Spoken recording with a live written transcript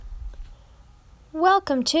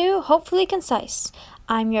Welcome to Hopefully Concise.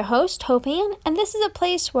 I'm your host, Hope Ann, and this is a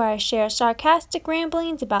place where I share sarcastic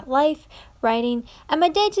ramblings about life, writing, and my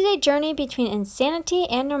day-to-day journey between insanity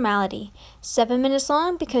and normality. 7 minutes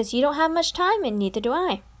long because you don't have much time and neither do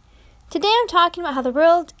I. Today I'm talking about how the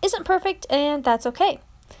world isn't perfect and that's okay.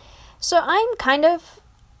 So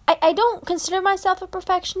I don't consider myself a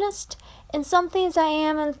perfectionist. In some things I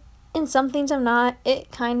am and in some things I'm not.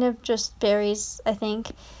 It kind of just varies, I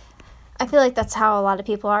think. I feel like that's how a lot of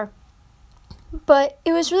people are. But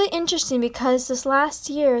it was really interesting because this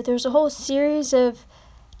last year there was a whole series of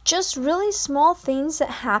just really small things that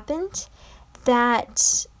happened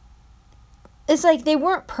that it's like they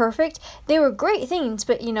weren't perfect. They were great things,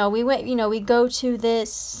 but we go to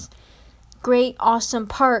this great awesome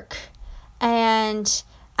park and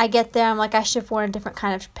I get there, I'm like, I should have worn a different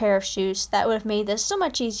kind of pair of shoes. That would have made this so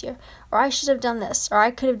much easier. Or I should have done this, or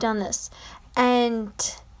I could have done this. And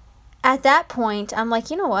at that point, I'm like,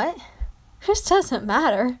 you know what? This doesn't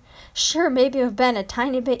matter. Sure, maybe it would have been a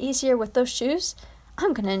tiny bit easier with those shoes.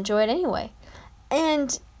 I'm going to enjoy it anyway.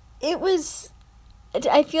 And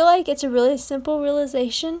I feel like it's a really simple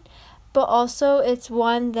realization, but also it's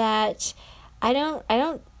one that I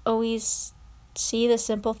don't always see the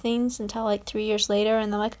simple things until like 3 years later,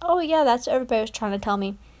 and I'm like, oh yeah, that's what everybody was trying to tell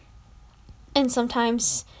me. And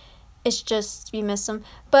sometimes it's just, you miss them.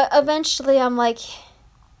 But eventually I'm like,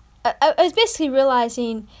 I was basically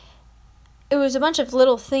realizing it was a bunch of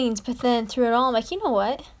little things, but then through it all, I'm like, you know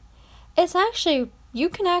what? You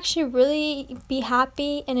can actually really be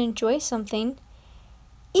happy and enjoy something,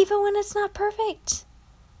 even when it's not perfect.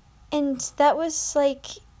 And that was like,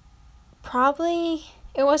 probably,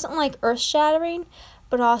 it wasn't like earth shattering,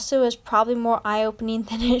 but also it was probably more eye opening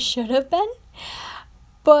than it should have been.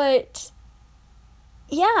 But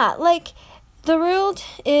yeah, like, the world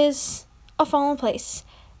is a fallen place.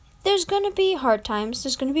 There's going to be hard times,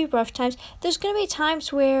 there's going to be rough times, there's going to be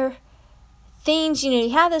times where things,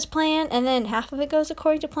 you have this plan and then half of it goes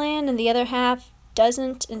according to plan and the other half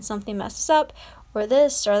doesn't and something messes up or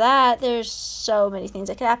this or that. There's so many things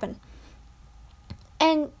that could happen.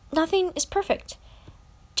 And nothing is perfect,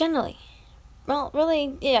 generally. Well,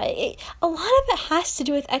 really, yeah, a lot of it has to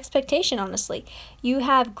do with expectation, honestly. You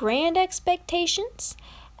have grand expectations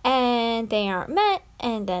and they aren't met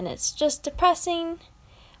and then it's just depressing.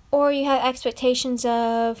 Or you have expectations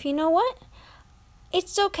of, you know what?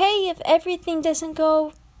 It's okay if everything doesn't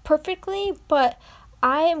go perfectly, but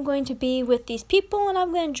I am going to be with these people and I'm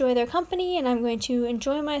going to enjoy their company and I'm going to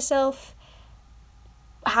enjoy myself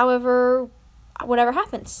whatever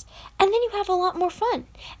happens. And then you have a lot more fun.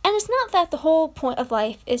 And it's not that the whole point of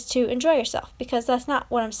life is to enjoy yourself, because that's not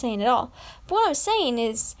what I'm saying at all. But what I'm saying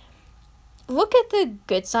is, look at the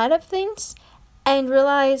good side of things and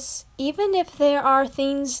realize even if there are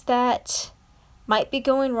things that might be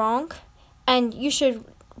going wrong, and you should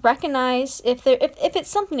recognize if it's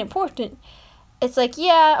something important, it's like,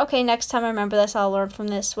 yeah, okay, next time I remember this, I'll learn from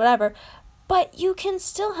this, whatever. But you can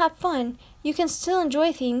still have fun. You can still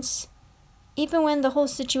enjoy things, even when the whole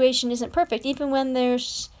situation isn't perfect. Even when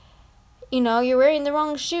there's, you're wearing the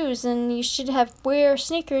wrong shoes and you should wear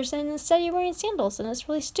sneakers and instead you're wearing sandals, and it's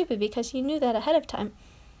really stupid because you knew that ahead of time.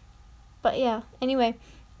 But yeah, anyway,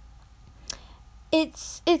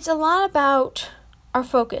 it's a lot about our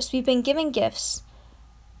focus. We've been given gifts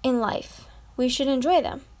in life. We should enjoy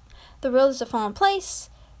them. The world is a fallen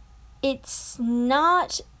place. It's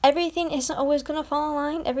not, everything isn't always going to fall in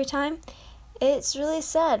line every time. It's really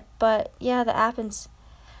sad, but yeah, that happens.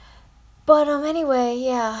 But anyway,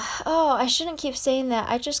 yeah. Oh, I shouldn't keep saying that.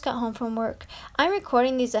 I just got home from work. I'm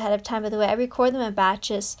recording these ahead of time, by the way. I record them in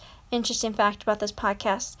batches. Interesting fact about this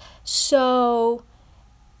podcast. So,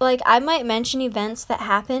 like, I might mention events that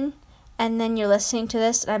happen, and then you're listening to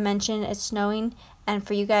this, and I mention it's snowing, and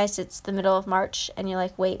for you guys, it's the middle of March, and you're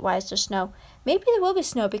like, wait, why is there snow? Maybe there will be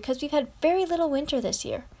snow, because we've had very little winter this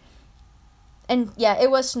year. And yeah, it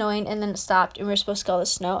was snowing, and then it stopped, and we were supposed to get all the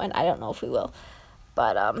snow, and I don't know if we will.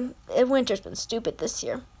 But winter's been stupid this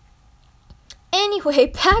year. Anyway,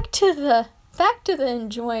 back to the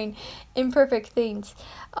enjoying imperfect things.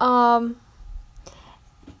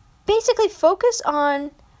 Basically, focus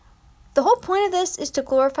on, the whole point of this is to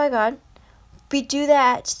glorify God. We do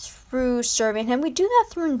that through serving Him. We do that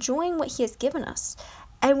through enjoying what He has given us.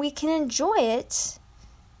 And we can enjoy it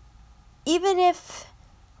even if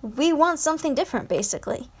we want something different,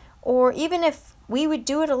 basically. Or even if we would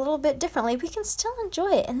do it a little bit differently, we can still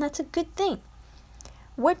enjoy it, and that's a good thing.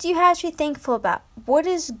 What do you have to be thankful about? What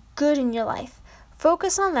is good in your life?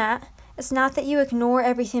 Focus on that. It's not that you ignore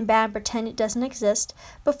everything bad and pretend it doesn't exist,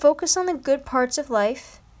 but focus on the good parts of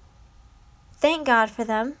life. Thank God for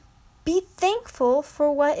them. be thankful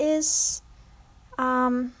for what is,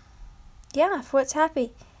 for what's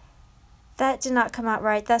happy. That did not come out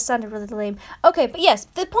right. That sounded really lame. Okay, but yes,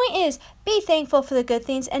 the point is, be thankful for the good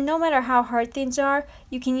things, and no matter how hard things are,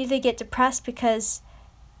 you can either get depressed because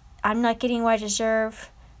I'm not getting what I deserve,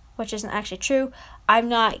 which isn't actually true. I'm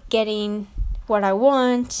not getting what I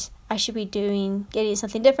want. I should be getting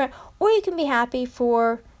something different. Or you can be happy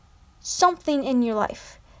for something in your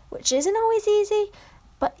life, which isn't always easy,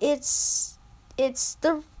 but it's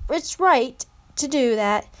right to do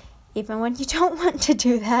that, even when you don't want to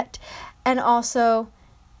do that. And also,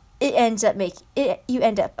 you end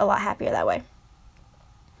up a lot happier that way.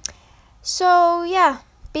 So yeah,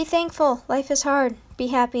 be thankful. Life is hard. Be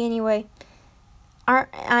happy anyway.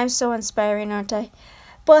 I'm so inspiring, aren't I?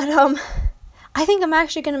 But I think I'm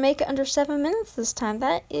actually gonna make it under 7 minutes this time.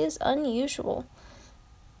 That is unusual.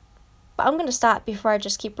 But I'm gonna stop before I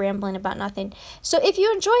just keep rambling about nothing. So if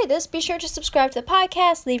you enjoy this, be sure to subscribe to the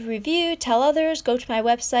podcast, leave a review, tell others, go to my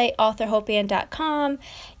website, authorhopeann.com.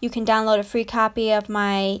 You can download a free copy of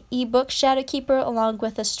my ebook, Shadowkeeper, along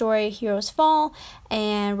with the story Heroes Fall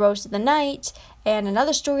and Rose of the Night, and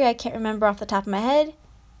another story I can't remember off the top of my head.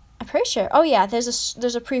 I'm pretty sure. Oh yeah, there's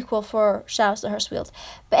a prequel for Shadows of the Hearthfield.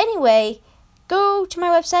 But anyway, go to my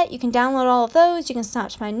website. You can download all of those. You can sign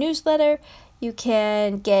up to my newsletter. You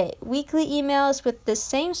can get weekly emails with the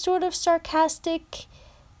same sort of sarcastic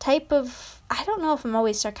type of... I don't know if I'm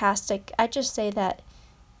always sarcastic. I just say that.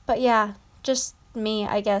 But yeah, just me,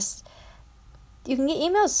 I guess. You can get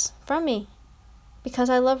emails from me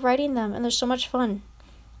because I love writing them and they're so much fun.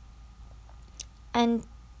 And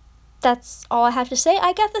that's all I have to say.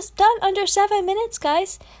 I got this done under 7 minutes,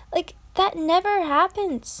 guys. Like, that never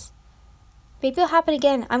happens. Maybe it'll happen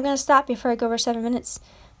again. I'm going to stop before I go over 7 minutes.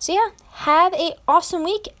 So yeah, have an awesome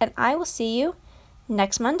week, and I will see you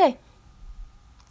next Monday.